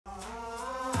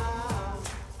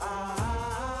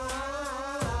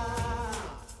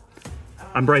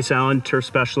I'm Bryce Allan, Turf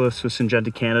Specialist with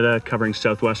Syngenta Canada, covering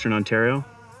Southwestern Ontario.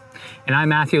 And I'm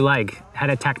Matthew Legg, Head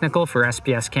of Technical for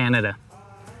SPS Canada.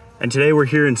 And today we're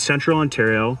here in Central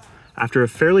Ontario. After a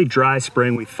fairly dry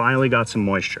spring, we finally got some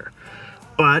moisture.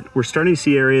 But we're starting to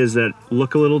see areas that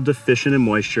look a little deficient in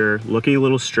moisture, looking a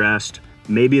little stressed.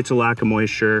 Maybe it's a lack of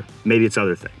moisture, maybe it's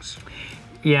other things.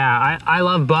 Yeah, I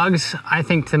love bugs. I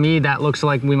think to me that looks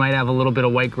like we might have a little bit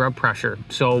of white grub pressure.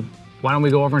 So why don't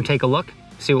we go over and take a look,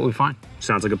 see what we find.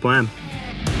 Sounds like a plan.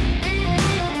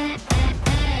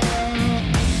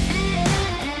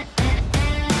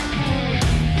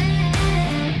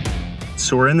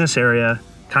 So we're in this area,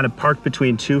 kind of parked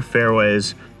between two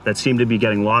fairways that seem to be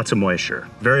getting lots of moisture.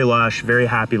 Very lush, very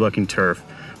happy looking turf.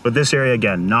 But this area,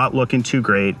 again, not looking too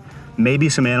great. Maybe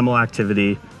some animal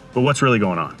activity, but what's really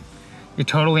going on? You're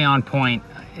totally on point.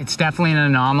 It's definitely an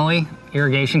anomaly.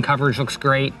 Irrigation coverage looks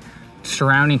great.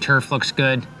 Surrounding turf looks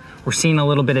good. We're seeing a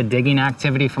little bit of digging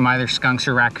activity from either skunks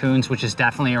or raccoons, which is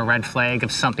definitely a red flag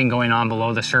of something going on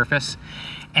below the surface.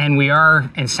 And we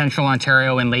are in Central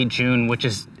Ontario in late June, which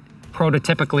is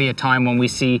prototypically a time when we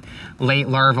see late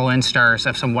larval instars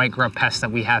of some white grub pests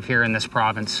that we have here in this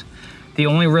province. The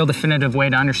only real definitive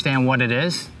way to understand what it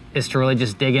is to really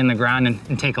just dig in the ground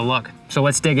and take a look. So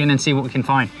let's dig in and see what we can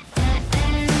find.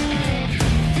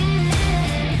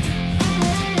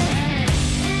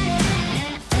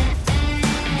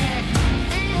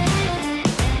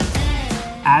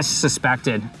 As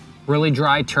suspected, really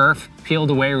dry turf,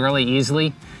 peeled away really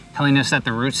easily, telling us that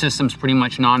the root system's pretty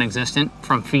much non-existent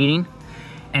from feeding.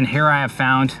 And here I have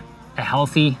found a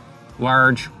healthy,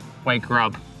 large white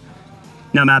grub.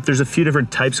 Now, Matt, there's a few different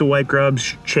types of white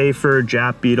grubs, chafer,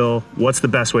 Jap beetle. What's the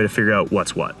best way to figure out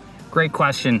what's what? Great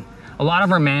question. A lot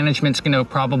of our management's gonna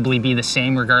probably be the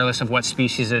same regardless of what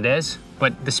species it is,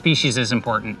 but the species is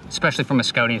important, especially from a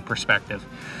scouting perspective.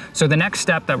 So the next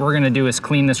step that we're gonna do is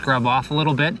clean this grub off a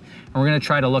little bit, and we're gonna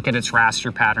try to look at its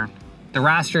raster pattern. The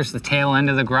raster is the tail end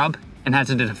of the grub and has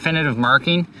a definitive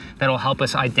marking that'll help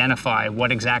us identify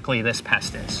what exactly this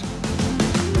pest is.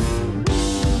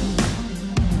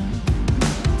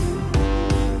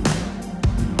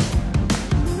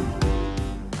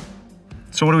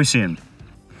 So what are we seeing?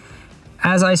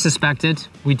 As I suspected,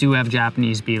 we do have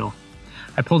Japanese beetle.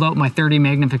 I pulled out my 30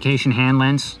 magnification hand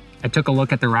lens. I took a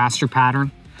look at the raster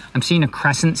pattern. I'm seeing a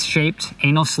crescent-shaped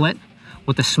anal slit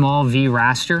with a small V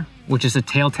raster, which is a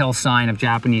telltale sign of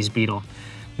Japanese beetle,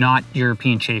 not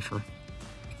European chafer.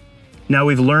 Now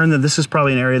we've learned that this is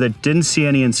probably an area that didn't see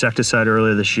any insecticide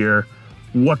earlier this year.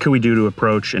 What can we do to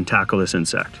approach and tackle this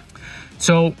insect?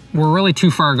 So we're really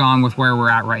too far gone with where we're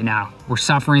at right now. We're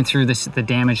suffering through the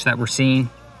damage that we're seeing,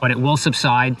 but it will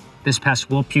subside. This pest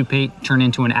will pupate, turn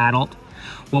into an adult.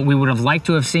 What we would have liked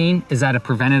to have seen is that a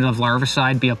preventative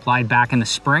larvicide be applied back in the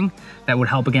spring that would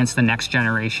help against the next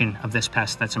generation of this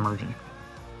pest that's emerging.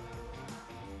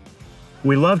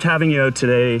 We loved having you out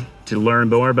today to learn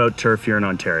more about turf here in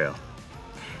Ontario.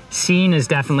 Seeing is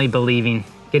definitely believing.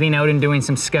 Getting out and doing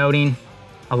some scouting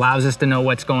allows us to know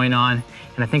what's going on.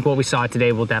 And I think what we saw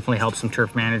today will definitely help some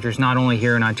turf managers, not only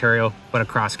here in Ontario, but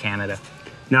across Canada.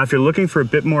 Now, if you're looking for a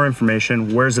bit more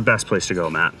information, where's the best place to go,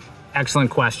 Matt? Excellent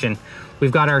question.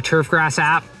 We've got our turfgrass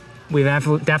app. We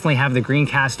definitely have the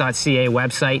greencast.ca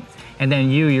website, and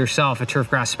then you yourself, a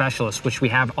turfgrass specialist, which we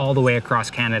have all the way across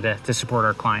Canada to support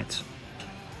our clients.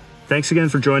 Thanks again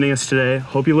for joining us today.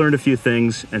 Hope you learned a few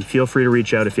things, and feel free to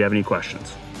reach out if you have any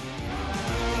questions.